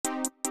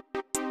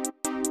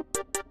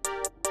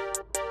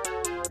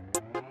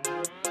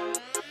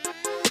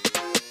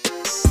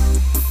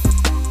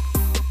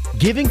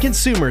giving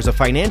consumers a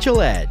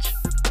financial edge,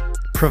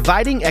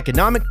 providing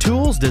economic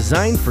tools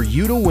designed for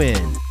you to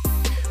win.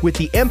 With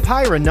the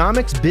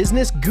Empirenomics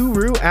business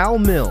guru Al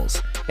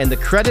Mills and the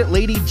credit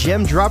lady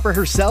gem dropper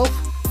herself,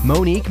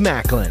 Monique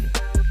Macklin.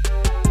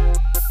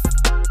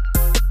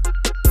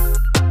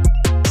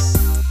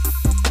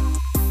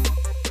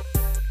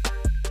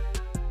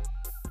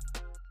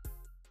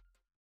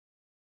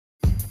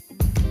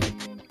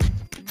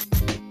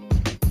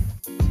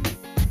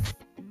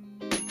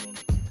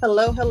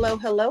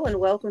 Hello, and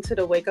welcome to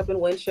the Wake Up and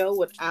Win Show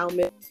with Al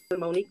Mills and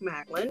Monique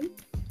Macklin.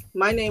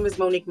 My name is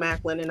Monique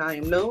Macklin, and I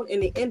am known in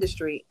the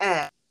industry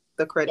as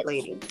the Credit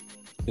Lady.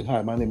 And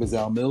hi, my name is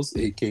Al Mills,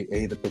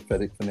 aka the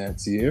Prophetic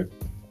Financier.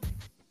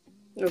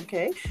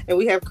 Okay, and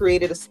we have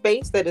created a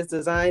space that is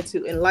designed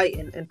to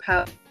enlighten,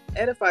 empower,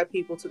 edify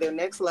people to their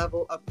next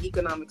level of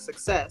economic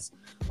success.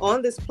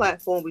 On this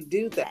platform, we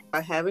do that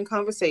by having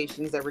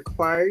conversations that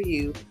require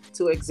you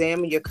to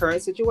examine your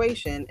current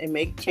situation and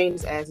make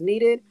changes as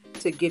needed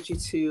to get you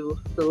to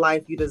the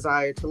life you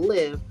desire to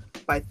live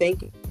by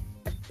thinking,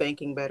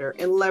 banking better,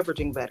 and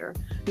leveraging better.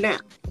 Now,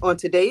 on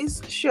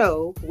today's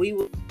show, we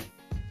will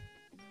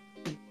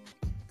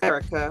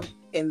America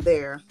and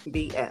their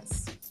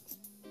BS.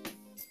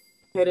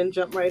 Go ahead and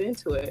jump right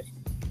into it.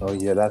 Oh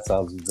yeah, that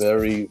sounds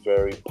very,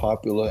 very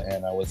popular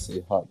and I would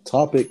say hot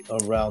topic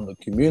around the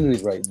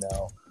community right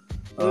now.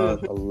 A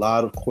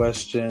lot of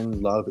questions, a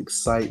lot of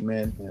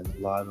excitement, and a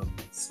lot of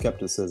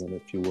skepticism,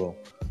 if you will.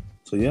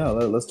 So yeah,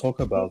 let's talk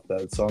about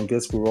that. So I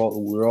guess we're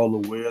all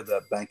aware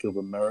that Bank of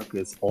America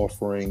is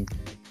offering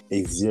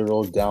a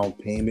 0 down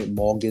payment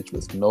mortgage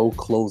with no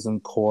closing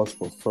costs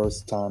for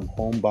first-time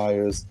home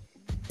buyers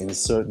in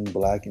certain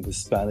Black and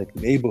Hispanic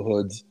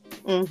neighborhoods.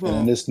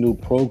 And this new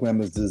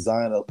program is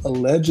designed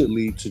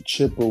allegedly to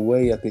chip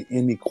away at the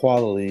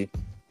inequality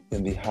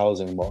in the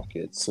housing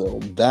market. So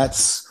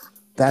that's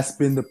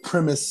been the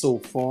premise so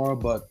far,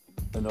 but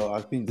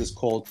I think this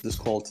call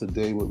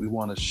today, what we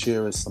want to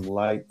share is some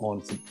light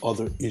on some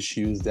other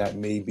issues that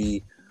may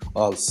be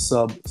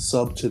sub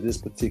to this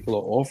particular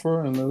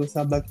offer, and let's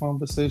have that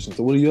conversation.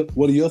 So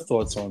what are your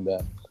thoughts on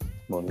that,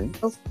 Monique?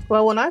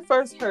 Well, when I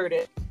first heard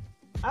it,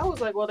 I was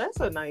like, well, that's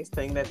a nice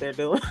thing that they're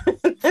doing,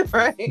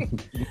 right?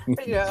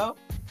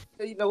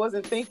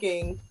 Wasn't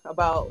thinking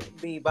about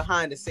the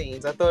behind the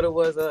scenes. I thought it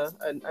was a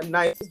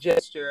nice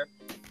gesture,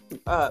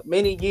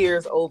 many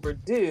years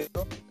overdue.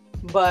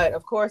 But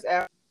of course,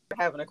 after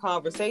having a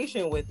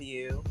conversation with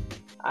you,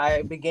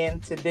 I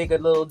began to dig a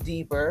little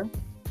deeper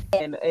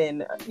and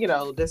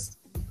just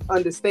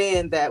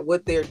understand that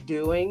what they're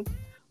doing,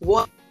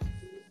 one,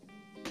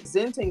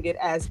 presenting it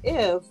as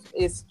if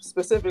it's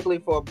specifically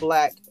for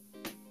Black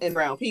and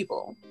brown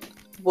people,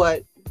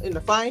 but in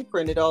the fine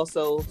print it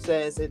also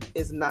says it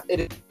is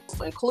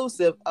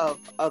inclusive of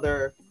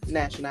other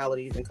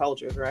nationalities and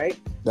cultures, right?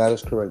 That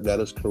is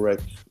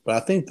correct. But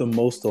I think the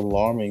most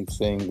alarming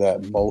thing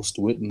that most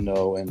wouldn't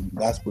know, and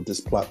that's what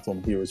this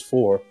platform here is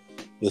for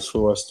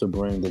us to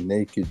bring the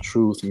naked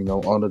truth,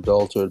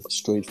 unadulterated,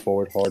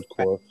 straightforward,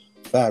 hardcore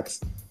facts.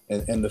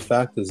 And the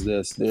fact is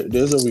this,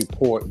 there's a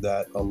report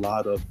that a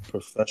lot of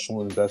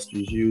professional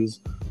investors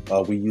use.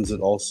 We use it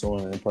also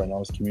in the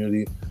Empirenomics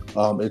community.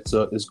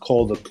 It's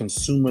called the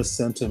Consumer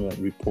Sentiment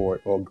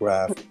Report, or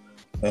graph.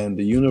 And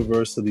the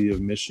University of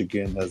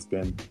Michigan has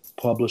been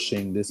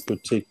publishing this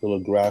particular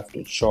graph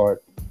or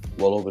chart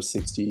well over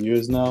 60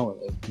 years now.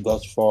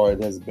 Thus far,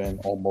 it has been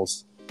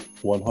almost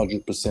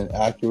 100%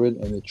 accurate,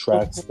 and it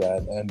tracks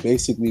that. And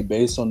basically,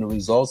 based on the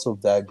results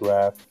of that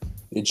graph,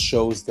 it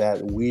shows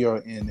that we are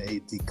in a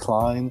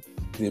decline.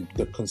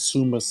 The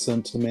consumer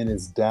sentiment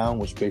is down,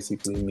 which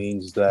basically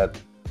means that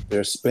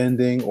their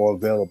spending or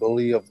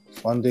availability of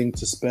funding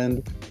to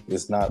spend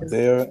is not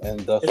there.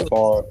 And thus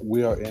far,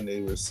 we are in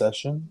a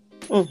recession.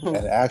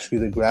 And actually,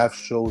 the graph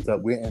shows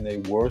that we're in a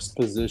worse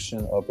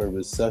position of a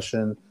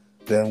recession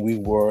than we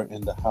were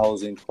in the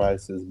housing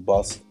crisis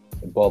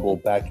bubble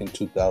back in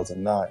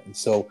 2009. And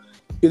so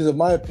it is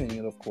my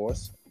opinion, of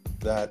course,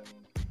 that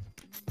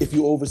if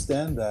you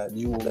understand that,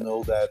 you will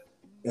know that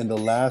in the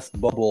last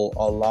bubble,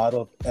 a lot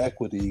of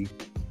equity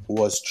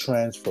was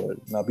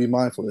transferred. Now, be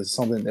mindful, it's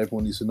something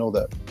everyone needs to know,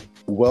 that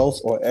wealth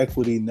or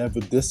equity never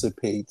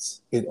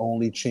dissipates, it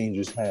only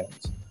changes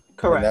hands.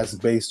 Correct. And that's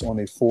based on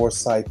a four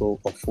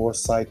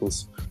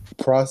cycles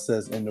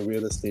process in the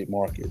real estate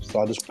market. So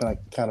I'll just kind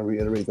of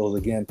reiterate those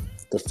again.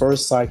 The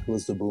first cycle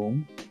is the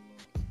boom.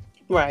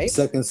 Right. The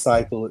second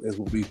cycle is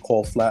what we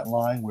call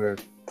flatline, where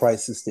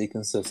prices stay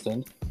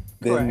consistent.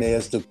 Then Correct.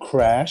 There's the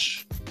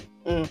crash,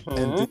 and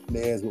then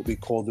there's what we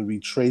call the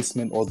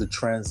retracement or the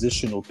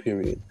transitional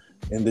period.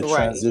 In the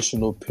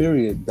transitional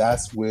period,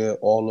 that's where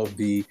all of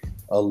the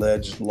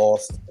alleged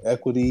lost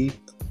equity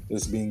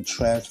is being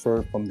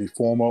transferred from the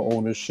former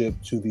ownership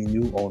to the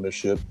new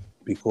ownership,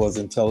 because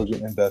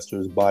intelligent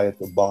investors buy at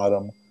the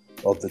bottom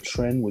of the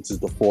trend, which is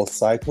the fourth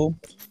cycle.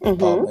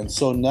 And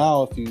so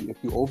now, if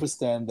you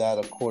understand that,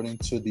 according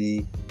to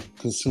the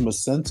consumer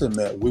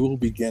sentiment, we will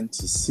begin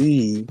to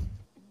see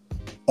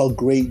a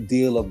great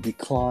deal of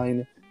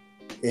decline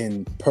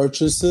in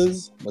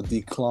purchases, a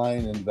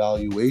decline in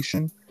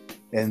valuation,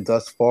 and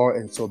thus far,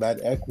 and so that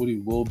equity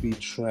will be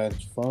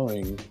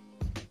transferring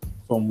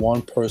from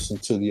one person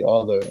to the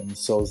other. And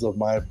so, it's of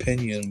my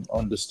opinion,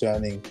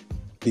 understanding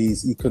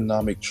these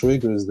economic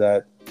triggers,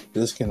 that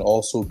this can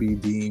also be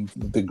deemed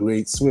the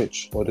great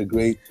switch, or the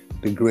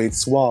great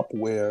swap,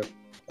 where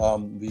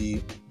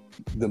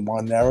the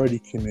minority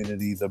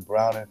community, the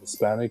brown and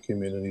Hispanic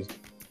communities,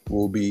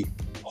 will be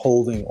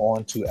holding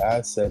on to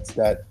assets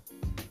that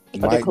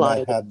might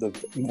not have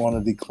on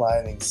a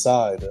declining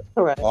side.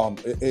 Correct.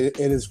 It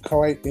is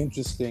quite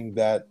interesting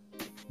that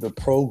the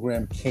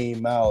program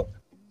came out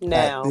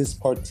now at this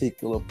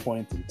particular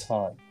point in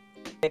time.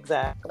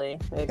 Exactly.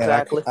 And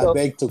I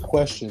beg to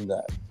question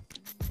that.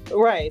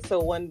 Right.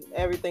 So when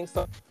everything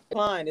starts to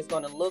decline, it's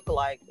going to look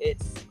like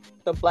it's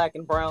the Black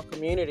and brown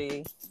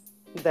community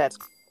that's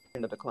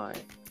in the decline.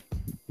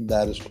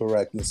 That is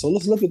correct. And so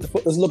let's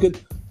look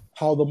at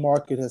how the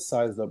market has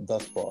sized up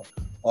thus far.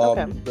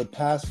 The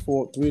past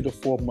 3 to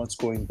 4 months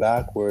going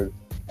backward,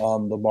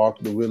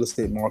 the real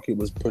estate market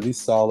was pretty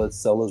solid.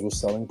 Sellers were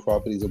selling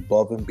properties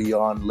above and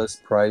beyond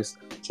list price,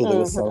 so they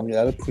were selling it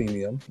at a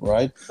premium,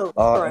 right?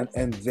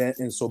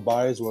 And so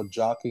buyers were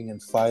jockeying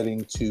and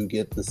fighting to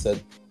get the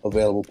said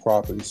available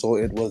property. So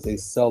it was a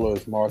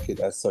seller's market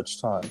at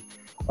such time.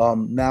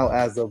 Now,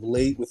 as of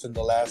late, within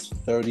the last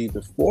 30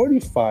 to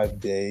 45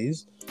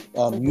 days,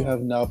 you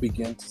have now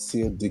begun to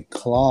see a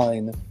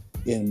decline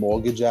in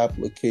mortgage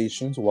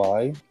applications.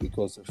 Why?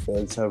 Because the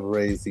feds have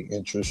raised the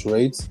interest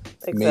rates,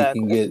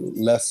 making it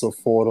less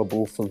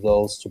affordable for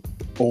those to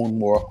own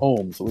more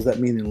homes. What does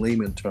that mean in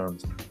layman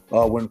terms?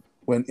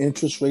 When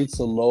interest rates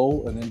are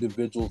low, an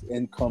individual's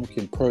income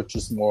can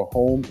purchase more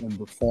home in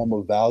the form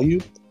of value,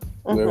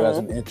 whereas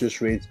when interest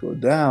rates go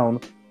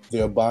down,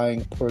 their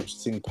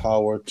purchasing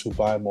power to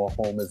buy more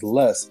home is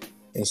less.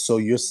 And so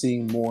you're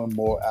seeing more and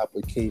more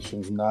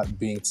applications not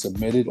being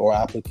submitted, or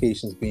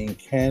applications being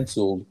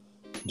canceled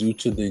due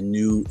to the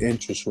new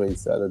interest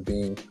rates that are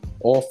being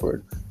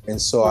offered. And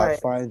so I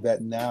find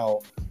that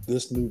now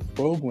this new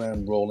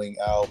program rolling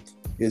out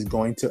is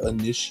going to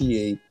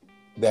initiate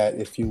that,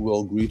 if you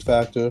will, greed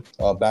factor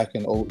back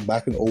in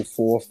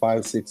 04,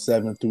 5, 6,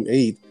 7 through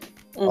 8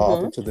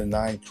 up into the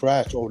 09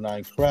 crash.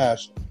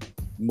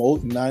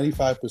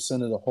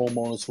 95% of the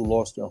homeowners who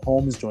lost their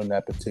homes during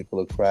that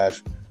particular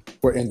crash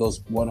were in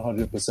those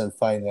 100%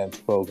 finance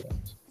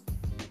programs.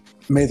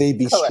 May they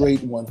be straight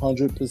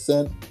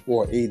 100%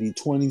 or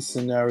 80-20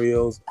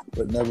 scenarios,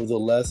 but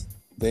nevertheless,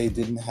 they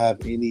didn't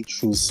have any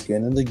true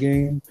skin in the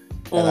game.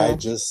 And I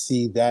just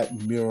see that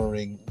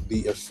mirroring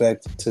the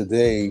effect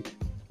today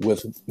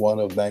with one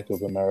of Bank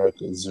of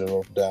America's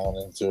zero down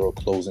and zero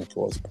closing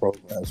cost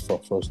programs for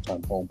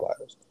first-time home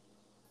buyers.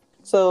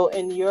 So,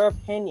 in your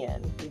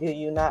opinion, do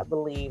you not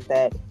believe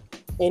that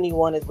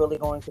anyone is really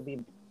going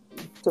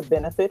to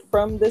benefit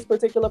from this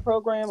particular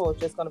program, or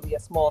it's just going to be a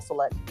small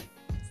select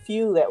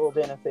few that will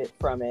benefit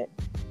from it,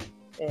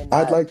 and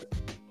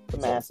the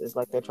masses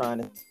like they're trying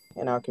to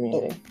in our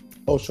community?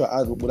 Sure.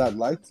 What I'd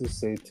like to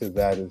say to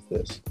that is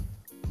this: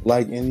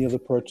 like any other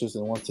purchase,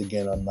 and once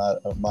again, I'm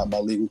not my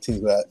legal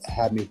team that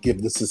had me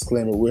give this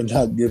disclaimer. We're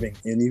not giving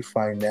any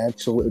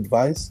financial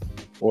advice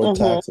or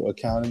tax or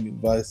accounting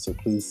advice, so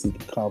please seek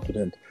a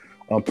competent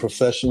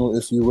professional,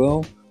 if you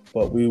will.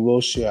 But we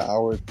will share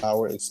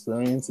our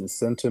experience and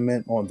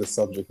sentiment on the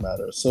subject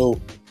matter. So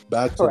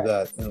back to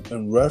that,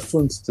 in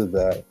reference to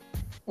that,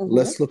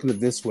 let's look at it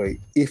this way: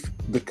 if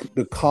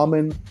the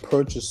common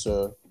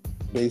purchaser,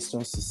 based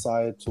on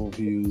societal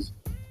views,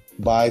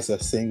 buys a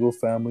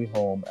single-family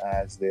home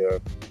as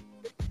their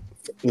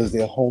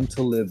home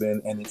to live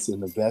in, and it's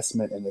an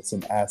investment and it's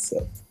an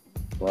asset,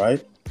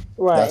 right?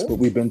 That's what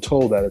we've been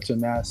told, that it's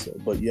an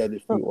asset. But yet,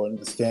 if you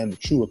understand the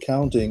true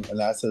accounting, an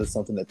asset is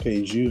something that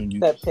pays you, and you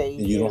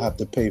don't have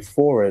to pay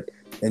for it.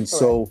 And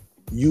so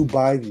you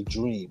buy the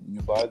dream. You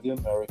buy the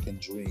American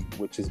dream,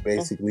 which is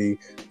basically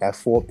that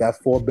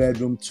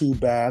 4-bedroom,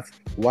 2-bath,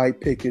 white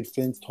picket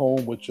fenced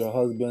home with your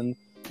husband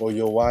or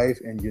your wife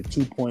and your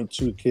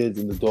 2.2 kids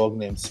and the dog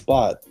named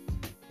Spot.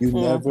 You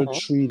never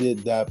treated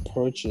that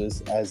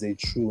purchase as a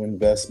true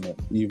investment,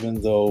 even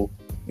though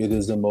it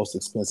is the most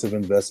expensive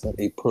investment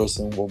a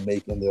person will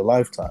make in their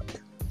lifetime.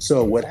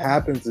 So what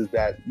happens is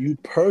that you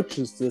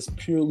purchase this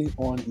purely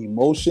on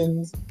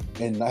emotions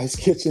and nice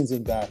kitchens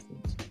and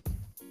bathrooms.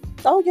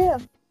 Oh yeah,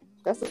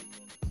 that's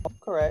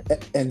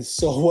correct. And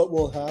so what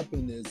will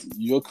happen is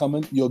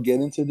you'll get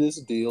into this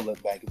deal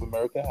that Bank of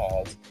America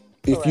has.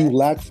 If you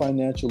lack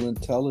financial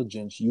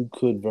intelligence, you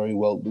could very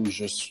well lose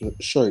your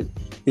shirt.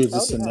 Here's a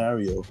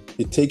scenario.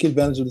 You take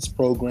advantage of this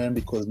program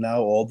because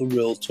now all the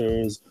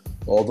realtors,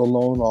 all the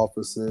loan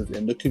officers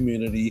in the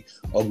community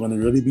are going to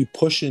really be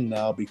pushing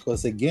now,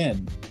 because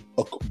again,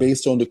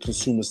 based on the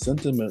Consumer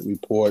Sentiment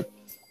Report,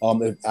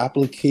 if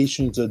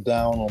applications are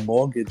down on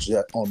mortgage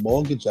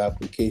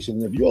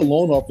applications, if you're a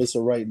loan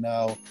officer right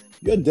now,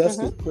 your desk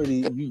is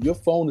your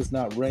phone is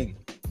not ringing.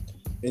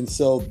 And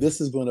so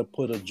this is going to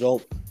put a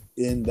jolt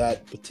in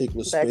that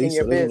particular back in space.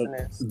 your So they're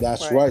business.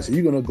 that's right. So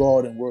you're going to go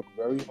out and work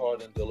very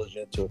hard and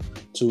diligent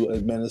to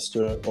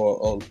administer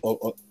or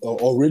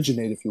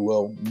originate, if you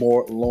will,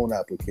 more loan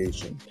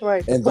applications.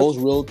 Right. And those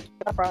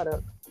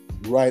product.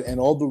 right, and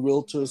all the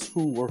realtors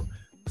who were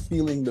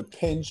feeling the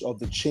pinch of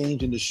the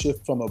change and the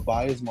shift from a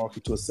buyer's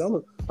market to a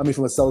seller,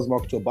 from a seller's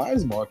market to a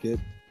buyer's market,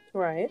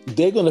 right,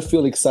 they're going to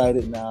feel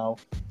excited now,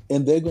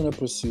 and they're going to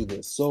pursue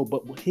this. So,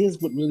 but here's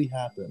what really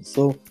happens.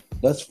 So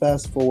let's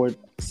fast forward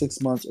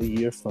 6 months, a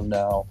year from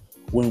now,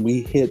 when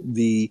we hit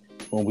the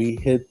boom.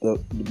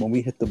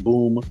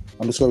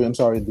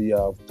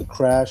 The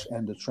crash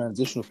and the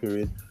transitional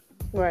period.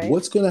 right.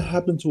 What's going to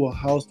happen to a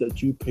house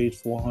that you paid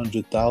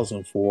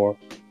 $400,000 for,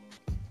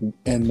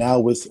 and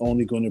now it's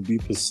only going to be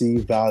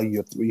perceived value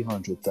of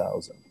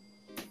 $300,000?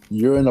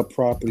 You're in a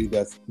property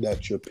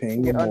that you're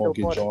paying a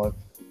mortgage on,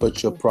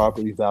 but your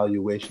property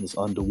valuation is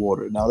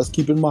underwater. Now, let's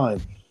keep in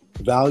mind,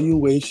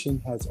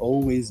 valuation has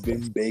always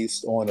been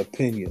based on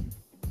opinion.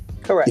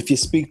 Correct. If you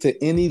speak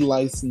to any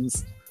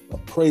licensed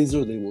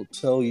appraiser, they will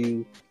tell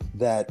you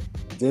that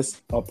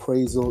this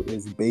appraisal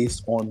is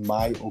based on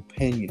my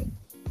opinion.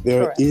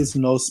 There is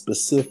no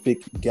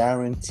specific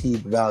guaranteed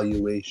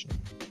valuation.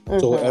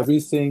 So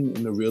everything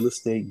in the real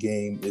estate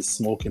game is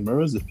smoke and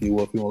mirrors, if you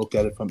will. If you want to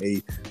look at it from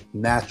a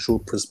natural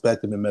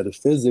perspective in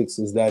metaphysics,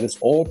 is that it's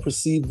all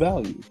perceived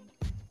value.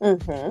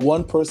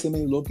 One person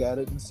may look at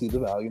it and see the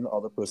value, and the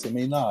other person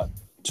may not.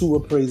 Two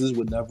appraisers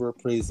would never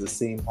appraise the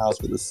same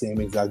house with the same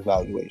exact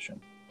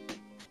valuation.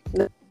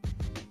 The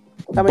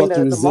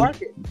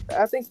market,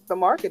 I think the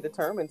market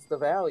determines the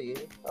value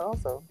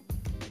also.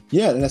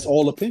 Yeah, and that's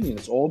all opinion.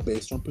 It's all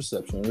based on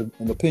perception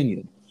and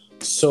opinion.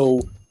 So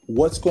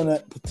what's going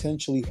to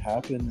potentially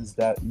happen is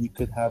that you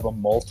could have a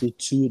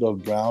multitude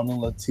of Brown and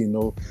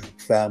Latino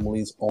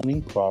families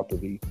owning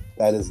property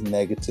that is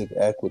negative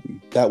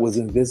equity, that was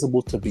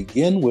invisible to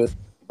begin with,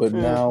 but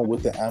now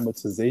with the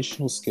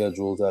amortizational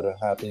schedules that are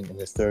happening in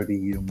the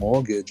 30-year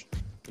mortgage,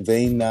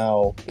 they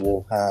now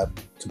will have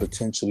to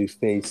potentially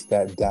face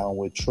that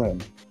downward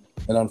trend.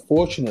 And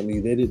unfortunately,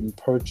 they didn't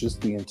purchase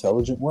the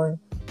intelligent way,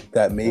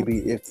 that maybe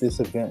if this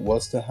event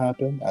was to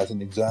happen, as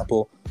an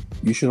example,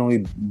 you should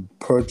only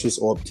purchase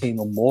or obtain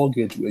a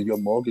mortgage where your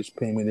mortgage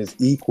payment is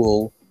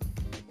equal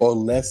or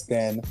less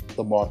than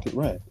the market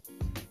rent.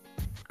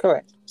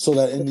 Correct. So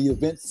that in the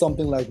event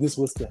something like this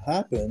was to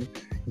happen,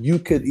 you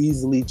could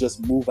easily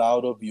just move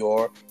out of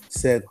your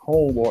said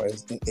home, or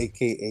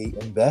aka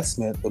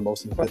investment, the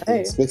most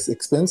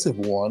expensive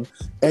one,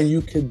 and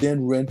you could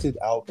then rent it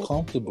out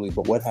comfortably.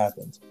 But what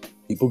happens?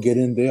 People get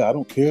in there, I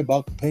don't care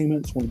about the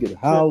payments, want to get a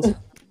house.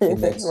 And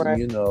next thing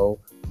you know,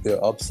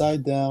 they're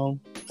upside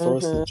down,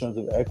 first in terms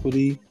of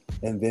equity,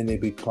 and then they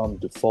become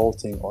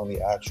defaulting on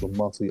the actual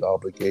monthly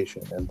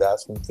obligation. And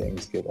that's when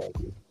things get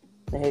ugly.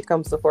 And here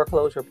comes the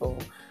foreclosure boom,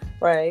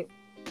 right?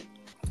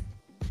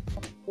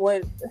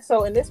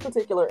 So in this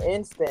particular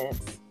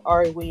instance,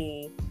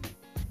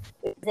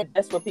 is it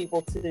best for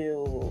people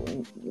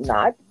to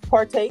not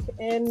partake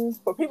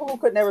for people who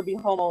could never be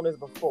homeowners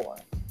before?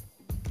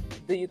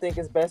 Do you think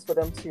it's best for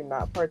them to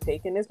not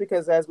partake in this?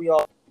 Because as we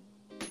all,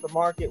 the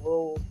market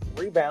will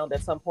rebound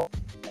at some point.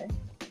 Okay?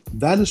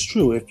 That is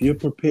true. If you're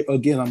prepared,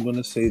 again, I'm going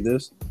to say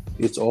this,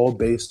 it's all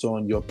based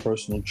on your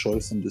personal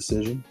choice and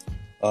decision.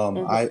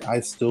 I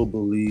still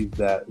believe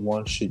that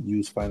one should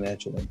use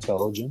financial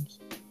intelligence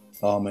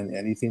in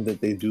anything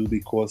that they do,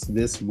 because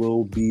this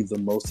will be the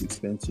most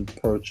expensive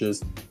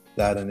purchase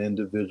that an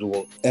individual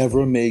will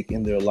ever make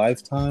in their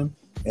lifetime,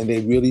 and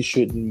they really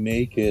shouldn't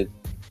make it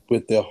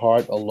with their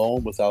heart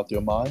alone, without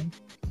their mind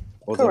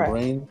or their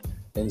brain.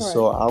 And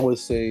so I would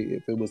say,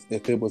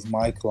 if it was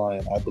my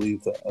client, I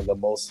believe the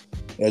most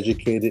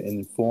educated and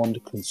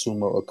informed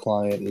consumer or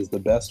client is the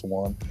best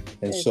one.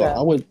 And so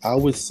I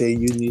would say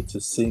you need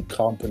to seek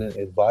competent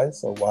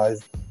advice. A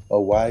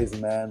wise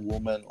man,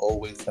 woman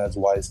always has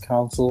wise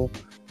counsel.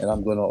 And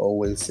I'm going to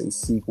always say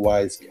seek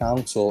wise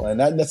counsel. And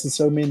that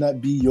necessarily may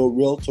not be your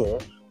realtor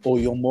or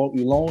your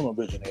loan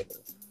originator.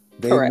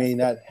 They may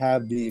not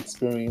have the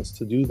experience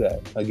to do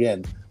that.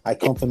 Again, I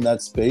come from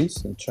that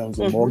space in terms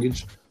of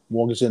mortgage,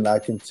 and I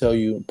can tell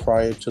you,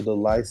 prior to the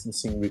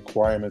licensing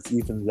requirements,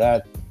 even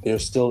that, there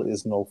still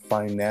is no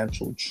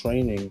financial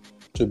training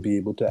to be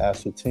able to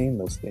ascertain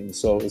those things.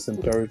 So it's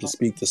imperative to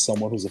speak to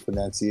someone who's a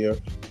financier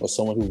or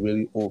someone who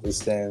really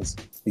understands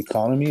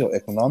economy or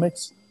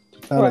economics to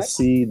kind of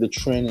see the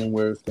trend and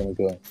where it's going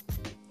to go.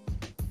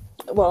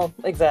 Well,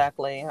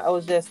 exactly. I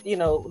was just,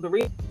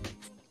 the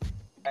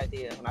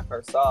idea when I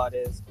first saw it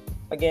is,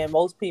 again,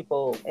 most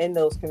people in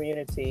those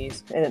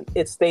communities, and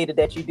it's stated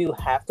that you do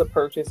have to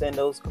purchase in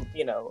those,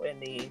 in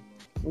the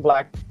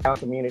Black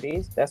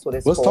communities. That's what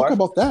it's Let's for. talk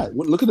about that.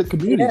 Look at the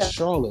communities: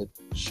 Charlotte,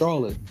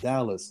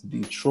 Dallas,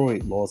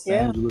 Detroit, Los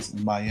Angeles,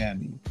 and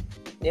Miami.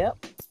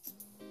 Yep.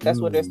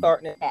 That's where they're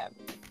starting to happen.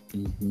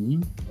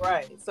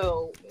 Right.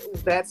 So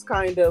that's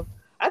I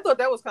thought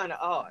that was kind of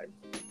odd.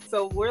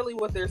 So really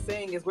what they're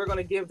saying is, we're going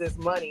to give this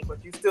money,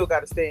 but you still got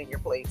to stay in your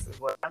place, is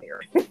what I'm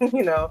hearing.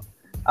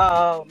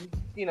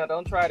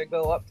 Don't try to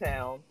go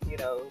uptown, you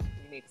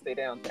need to stay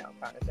downtown,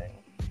 kind of thing.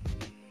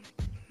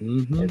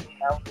 Mm-hmm. is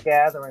what I was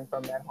gathering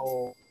from that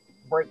whole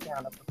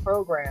breakdown of the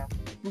program.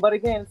 But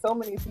again, so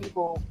many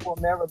people will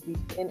never be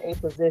in a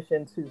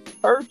position to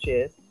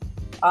purchase.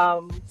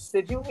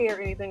 Did you hear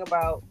anything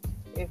about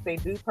if they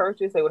do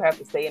purchase, they would have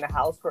to stay in a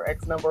house for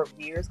X number of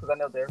years? Because I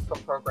know there's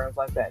some programs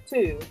like that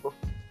too, before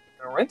you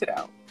can rent it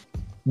out.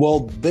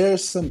 Well,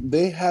 there's some,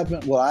 they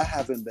haven't, well, I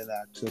haven't been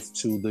access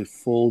to the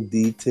full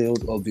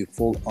details of the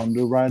full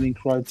underwriting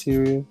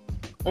criteria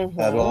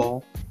at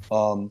all.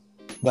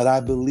 But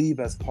I believe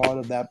as part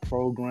of that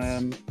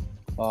program,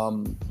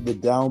 the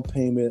down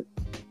payment,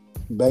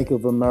 Bank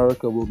of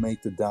America will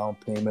make the down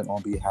payment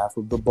on behalf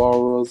of the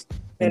borrowers.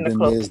 And then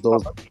there's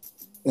those,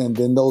 and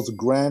then those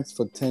grants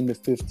for 10 to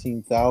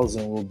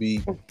 15,000 will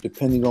be,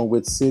 depending on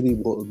which city,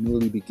 will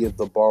immediately give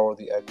the borrower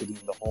the equity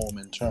in the home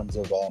in terms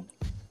of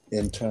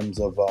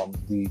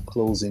the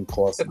closing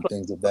costs and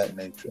things of that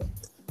nature.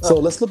 So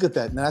let's look at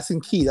that. Now that's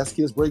in key. Let's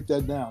break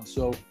that down.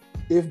 So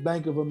if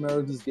Bank of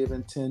America is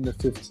giving 10 to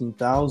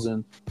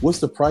 15,000, what's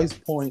the price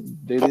point?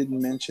 They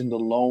didn't mention the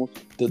loan,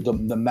 the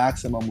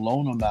maximum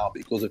loan amount,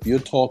 because if you're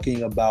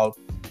talking about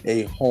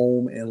a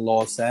home in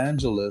Los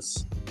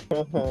Angeles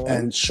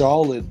and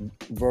Charlotte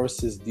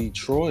versus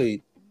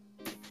Detroit,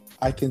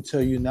 I can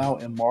tell you now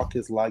in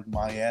markets like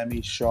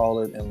Miami,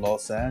 Charlotte, and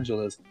Los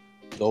Angeles,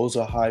 those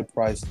are high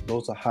priced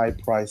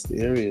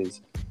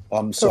areas.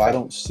 So I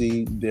don't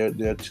see there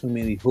are too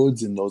many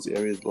hoods in those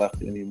areas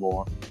left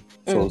anymore,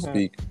 so to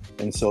speak.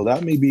 And so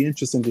that may be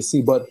interesting to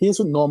see. But here's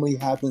what normally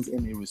happens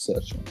in a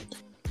recession.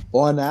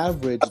 On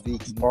average, the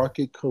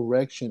market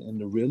correction in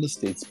the real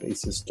estate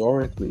space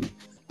historically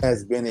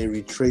has been a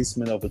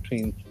retracement of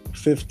between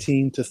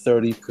 15 to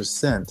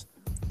 30%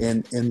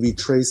 in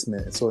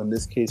retracement. So in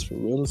this case for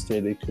real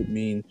estate, it could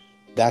mean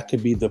that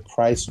could be the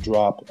price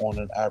drop on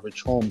an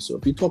average home. So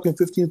if you're talking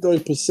 15,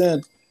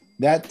 30%,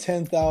 that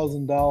 $10,000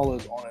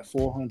 on a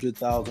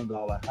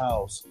 $400,000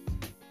 house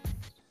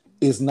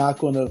is not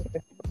going to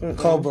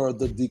cover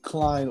the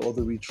decline or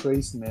the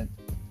retracement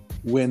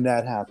when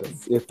that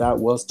happens, if that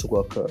was to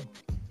occur.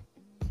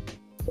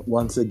 But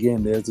once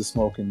again, there's the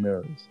smoke and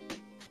mirrors.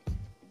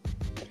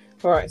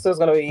 All right, so it's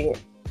going to be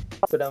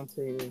for them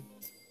to...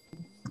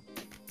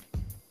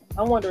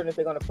 I'm wondering if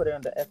they're going to put it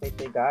under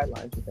FHA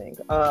guidelines, you think?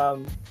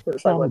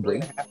 It's like, what,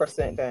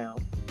 3.5%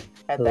 down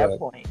at that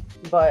point.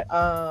 But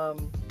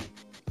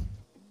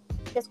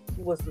it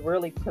was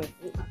really...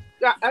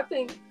 I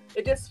think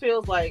it just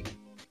feels like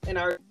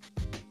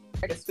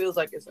it feels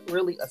like it's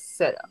really a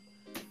setup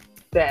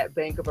that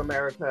Bank of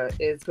America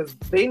is, because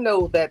they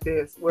know that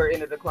we're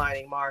in a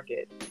declining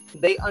market.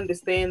 They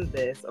understand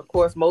this. Of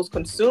course, most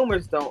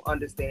consumers don't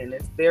understand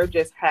this. They're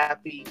just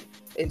happy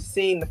in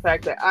seeing the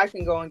fact that I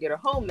can go and get a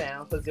home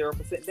now for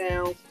 0%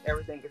 down,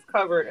 everything is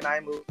covered, and I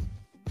move.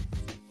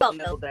 I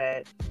know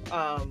that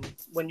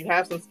when you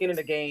have some skin in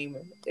the game,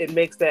 it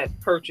makes that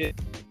purchase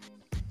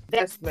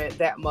investment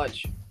that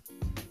much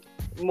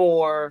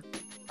more,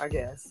 I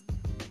guess,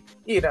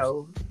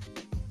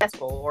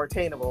 successful or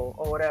attainable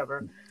or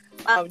whatever.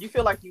 You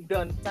feel like you've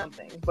done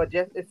something, but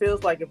just it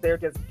feels like if they're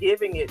just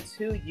giving it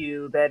to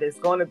you, that it's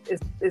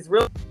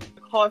really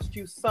cost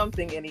you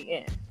something in the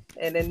end.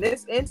 And in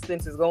this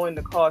instance, it's going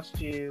to cost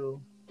you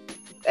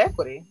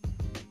equity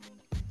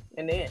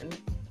in the end.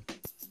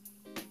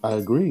 I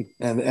agree,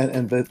 and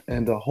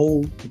the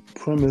whole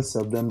premise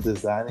of them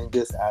designing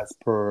this as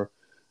per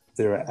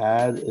their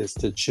ad is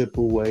to chip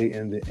away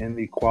in the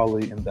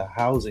inequality in the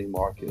housing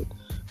market.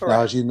 Correct.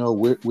 Now, as you know,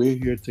 we're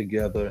here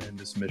together in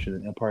this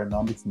mission, the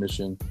Empirenomics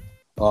mission,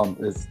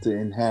 is to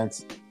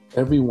enhance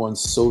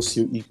everyone's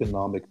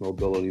socioeconomic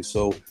mobility.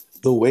 So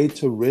the way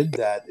to rid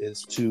that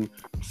is to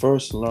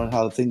first learn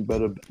how to think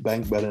better,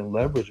 bank better, and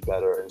leverage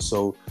better. And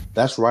so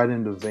that's right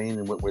in the vein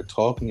of what we're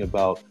talking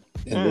about.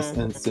 In this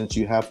instance,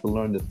 you have to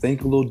learn to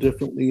think a little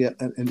differently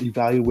and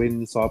evaluating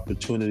this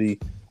opportunity.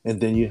 And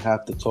then you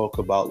have to talk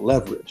about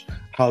leverage,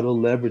 how to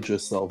leverage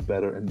yourself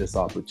better in this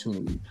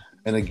opportunity.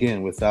 And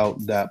again,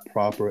 without that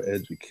proper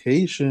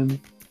education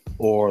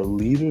or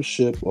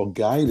leadership or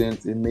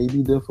guidance, it may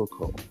be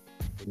difficult.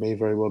 It may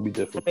very well be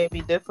difficult. It may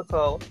be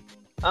difficult.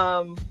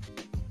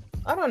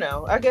 I don't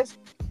know. I guess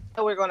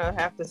we're going to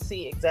have to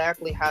see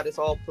exactly how this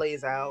all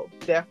plays out.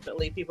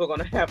 Definitely, people are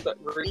going to have to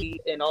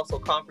read and also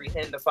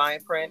comprehend the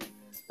fine print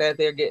that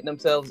they're getting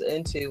themselves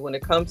into when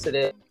it comes to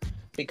this,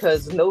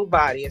 because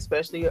nobody,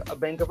 especially a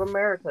Bank of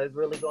America, is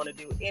really going to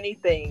do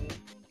anything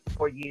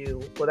for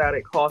you without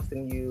it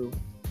costing you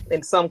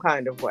in some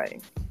kind of way.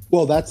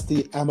 Well, that's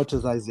the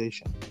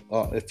amortization.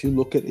 If you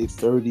look at a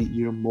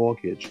 30-year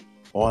mortgage,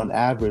 on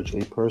average,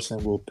 a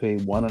person will pay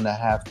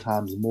 1.5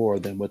 times more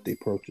than what they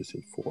purchased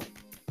it for.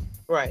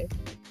 Right.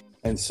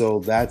 And so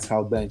that's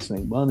how banks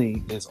make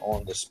money, is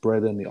on the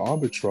spread and the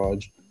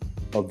arbitrage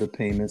of the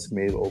payments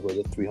made over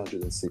the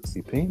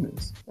 360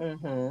 payments.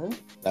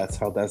 That's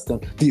how that's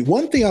done. The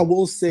one thing I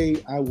will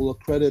say, I will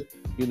credit,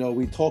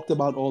 we talked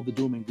about all the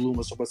doom and gloom,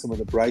 let's talk about some of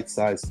the bright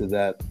sides to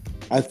that.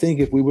 I think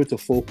if we were to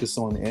focus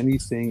on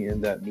anything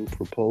in that new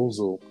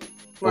proposal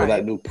or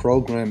that new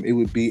program, it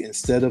would be,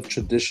 instead of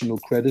traditional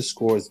credit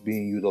scores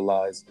being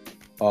utilized,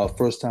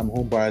 first-time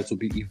home buyers will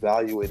be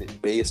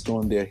evaluated based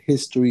on their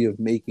history of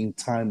making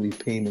timely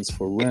payments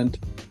for rent,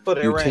 For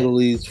their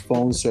utilities,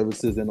 phone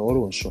services, and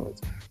auto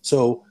insurance.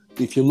 So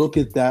if you look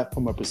at that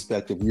from a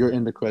perspective, you're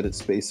in the credit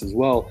space as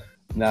well.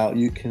 Now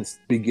you can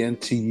begin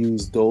to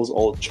use those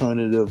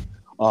alternative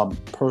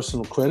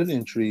personal credit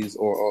entries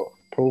or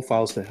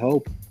profiles to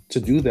help to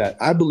do that.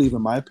 I believe,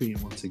 in my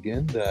opinion, once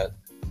again, that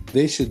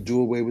they should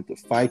do away with the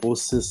FICO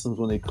systems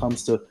when it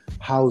comes to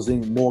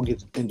housing,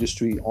 mortgage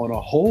industry on a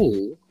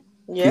whole.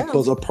 Yeah.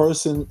 Because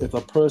if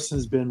a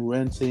person's been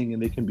renting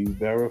and they can be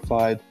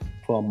verified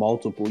for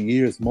multiple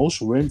years,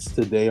 most rents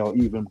today are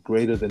even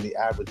greater than the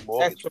average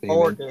mortgage Extra payment.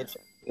 mortgage.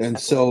 And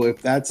so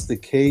if that's the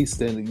case,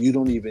 then you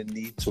don't even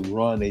need to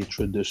run a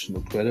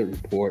traditional credit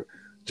report.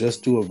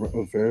 Just do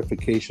a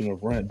verification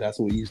of rent. That's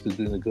what we used to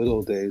do in the good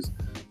old days,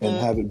 and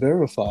have it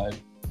verified.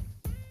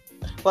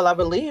 Well, I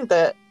believe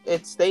that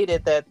it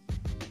stated that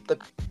the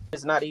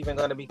is not even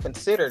going to be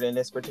considered in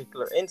this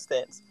particular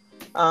instance.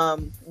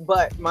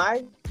 But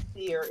my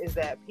fear is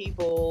that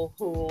people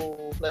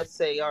who, let's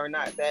say, are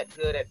not that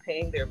good at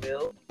paying their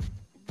bills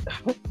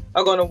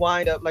are going to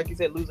wind up, like you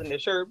said, losing their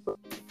shirt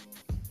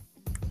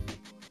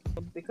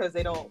because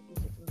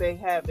they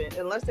haven't,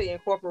 unless they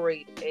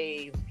incorporate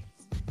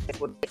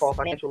what they call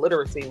financial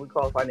literacy. We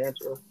call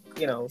financial,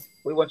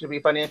 we want you to be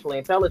financially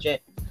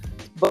intelligent,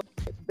 but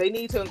they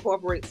need to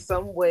incorporate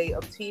some way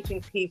of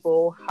teaching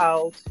people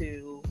how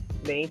to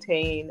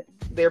maintain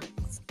their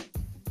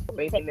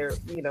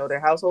their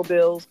household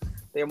bills,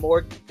 their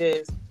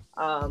mortgages,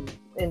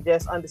 and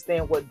just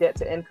understand what debt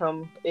to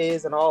income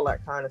is and all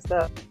that kind of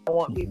stuff. I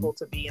want people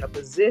to be in a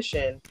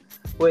position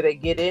where they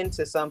get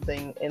into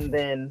something and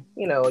then,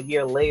 a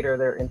year later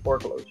they're in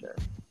foreclosure.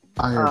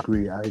 I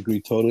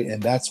agree totally.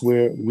 And that's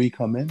where we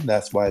come in.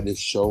 That's why this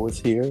show is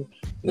here.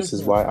 This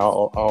is why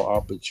our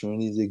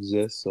opportunities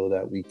exist, so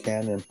that we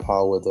can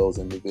empower those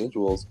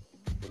individuals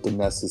with the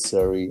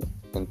necessary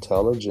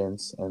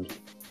intelligence and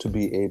to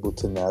be able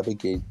to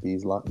navigate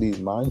these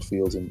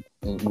minefields in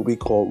what we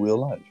call real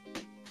life.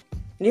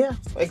 Yeah,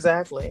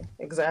 exactly.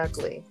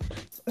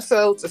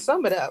 So to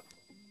sum it up,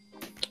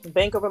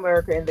 Bank of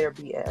America and their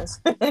BS.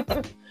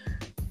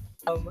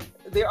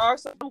 There are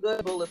some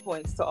good bullet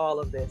points to all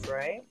of this,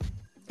 right?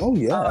 Oh,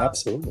 yeah,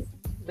 absolutely.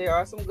 There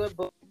are some good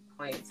bullet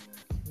points.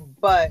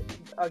 But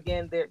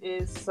again,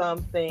 there's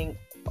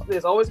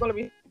always going to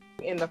be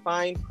in the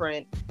fine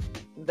print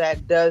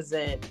that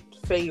doesn't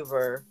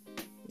favor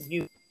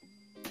you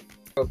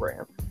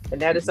program. And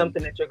that is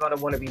something that you're going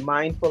to want to be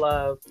mindful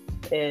of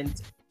and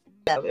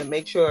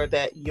make sure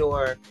that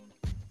your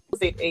real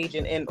estate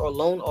agent and or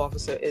loan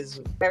officer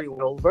is very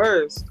well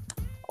versed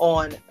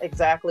on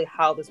exactly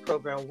how this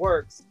program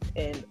works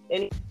and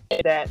any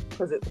that,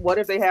 because what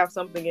if they have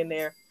something in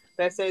there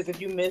that says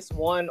if you miss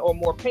one or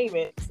more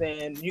payments,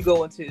 then you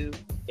go into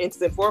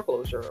instant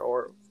foreclosure,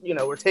 or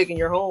we're taking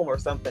your home or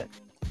something.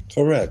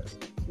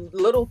 Correct.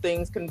 Little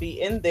things can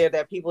be in there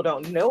that people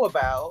don't know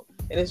about,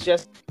 and it's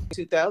just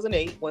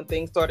 2008 when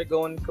things started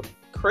going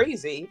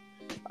crazy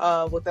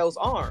with those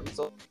ARMs,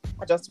 so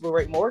adjustable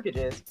rate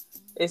mortgages.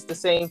 It's the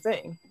same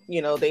thing.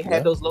 They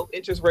had those low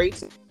interest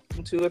rates.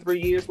 2 or 3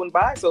 years went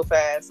by so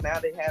fast. Now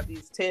they have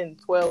these 10,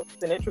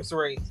 12% interest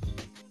rates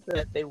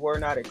that they were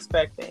not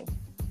expecting.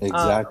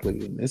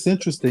 Exactly. It's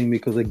interesting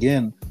because,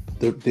 again,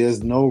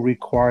 there's no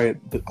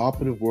required, the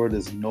operative word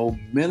is no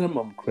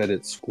minimum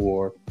credit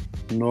score,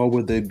 nor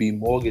would there be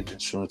mortgage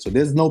insurance. So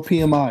there's no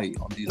PMI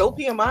on these. No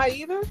PMI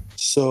either?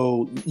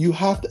 So you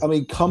have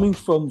to, coming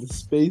from the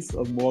space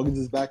of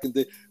mortgages back in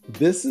the day,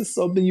 this is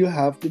something you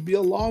have to be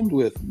alarmed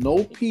with. No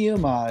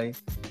PMI,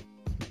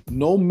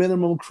 no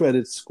minimum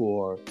credit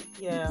score.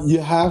 Yeah. You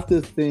have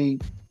to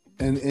think,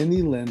 and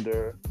any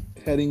lender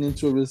heading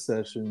into a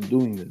recession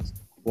doing this.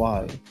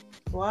 Why?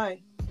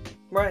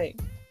 Right.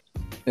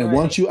 And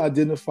once you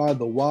identify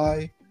the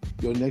why,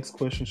 your next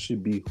question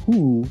should be,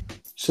 who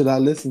should I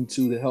listen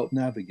to help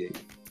navigate?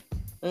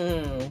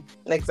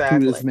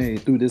 Exactly.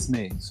 Through this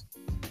maze.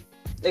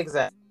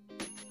 Exactly.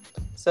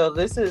 So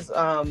this is,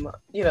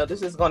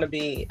 this is going to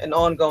be an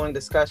ongoing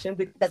discussion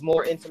because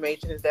more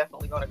information is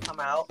definitely going to come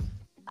out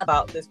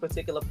about this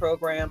particular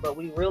program. But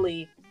we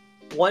really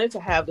wanted to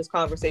have this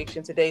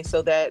conversation today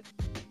so that,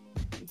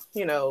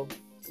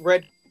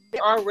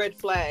 there are red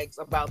flags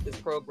about this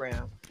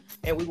program.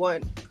 And we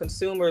want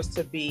consumers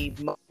to be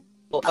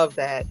mindful of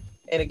that.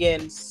 And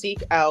again,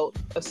 seek out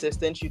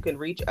assistance. You can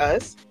reach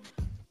us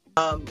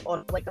on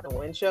Like the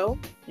Win Show.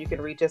 You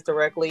can reach us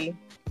directly.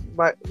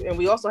 And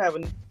we also have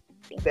a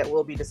that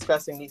will be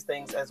discussing these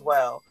things as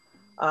well.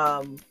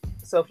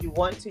 So if you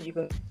want to, you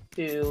can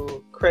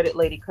to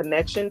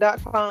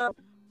creditladyconnection.com.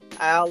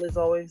 Al is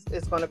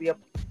going to be up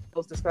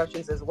those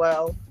discussions as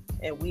well.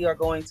 And we are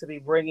going to be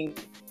bringing,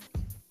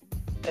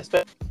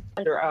 especially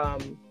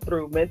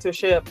through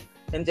mentorship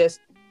and just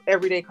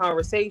everyday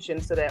conversation,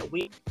 so that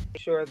we make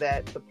sure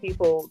that the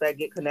people that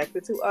get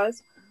connected to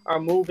us are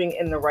moving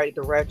in the right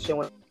direction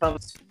when it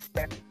comes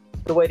to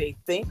the way they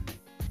think,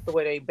 the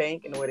way they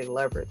bank, and the way they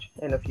leverage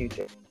in the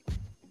future.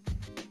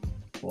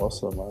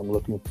 Awesome. I'm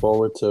looking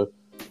forward to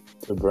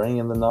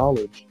bringing the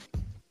knowledge.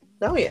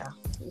 Oh yeah,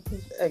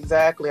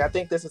 exactly. I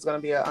think this is going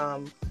to be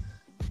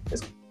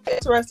it's an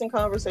interesting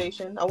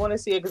conversation. I want to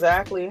see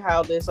exactly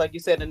how this, like you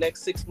said, the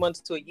next 6 months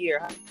to a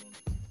year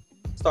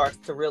starts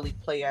to really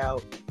play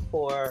out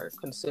for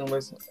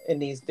consumers in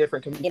these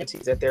different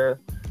communities that they're,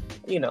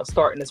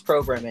 starting this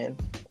program in.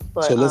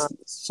 But,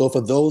 so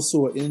for those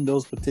who are in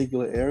those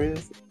particular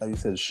areas, like you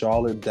said,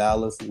 Charlotte,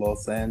 Dallas,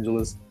 Los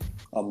Angeles,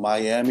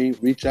 Miami,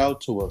 reach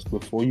out to us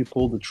before you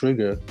pull the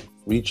trigger.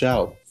 Reach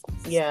out.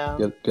 Yeah.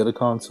 Get a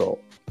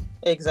consult.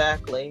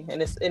 Exactly, and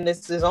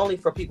this is only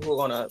for people who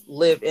are going to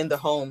live in the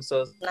home,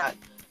 so it's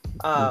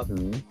not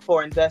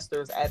for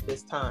investors at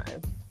this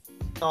time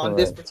on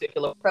this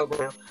particular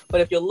program.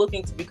 But if you're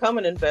looking to become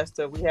an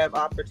investor, we have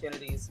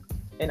opportunities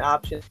and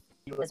options for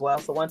you as well.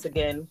 So once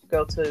again,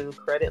 go to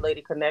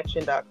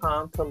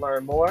creditladyconnection.com to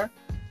learn more,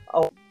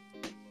 or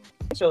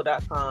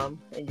show.com,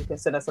 and you can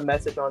send us a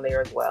message on there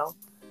as well.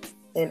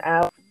 And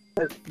ours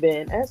has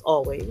been, as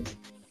always,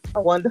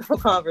 a wonderful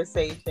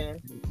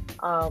conversation.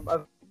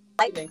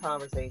 Lightning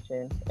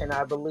conversation, and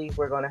I believe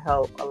we're going to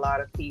help a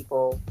lot of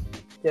people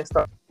just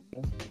start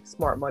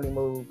smart money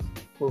moves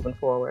moving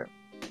forward.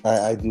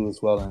 I do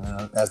as well,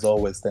 and as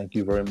always, thank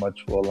you very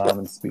much for allowing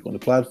me to speak on the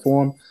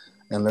platform,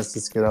 and let's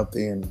just get out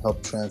there and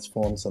help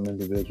transform some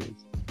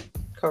individuals.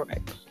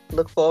 Correct.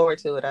 Look forward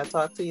to it. I'll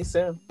talk to you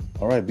soon.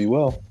 All right, be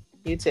well.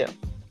 You too.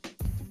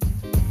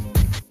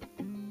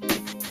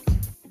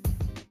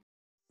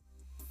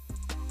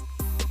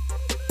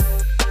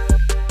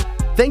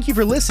 Thank you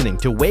for listening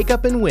to Wake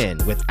Up and Win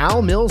with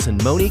Al Mills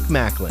and Monique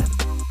Macklin.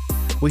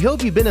 We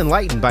hope you've been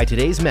enlightened by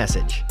today's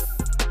message.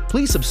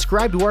 Please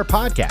subscribe to our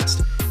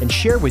podcast and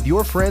share with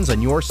your friends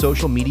on your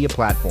social media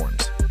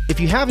platforms.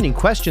 If you have any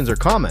questions or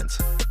comments,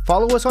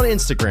 follow us on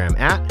Instagram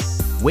at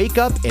Wake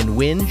Up and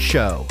Win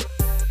Show.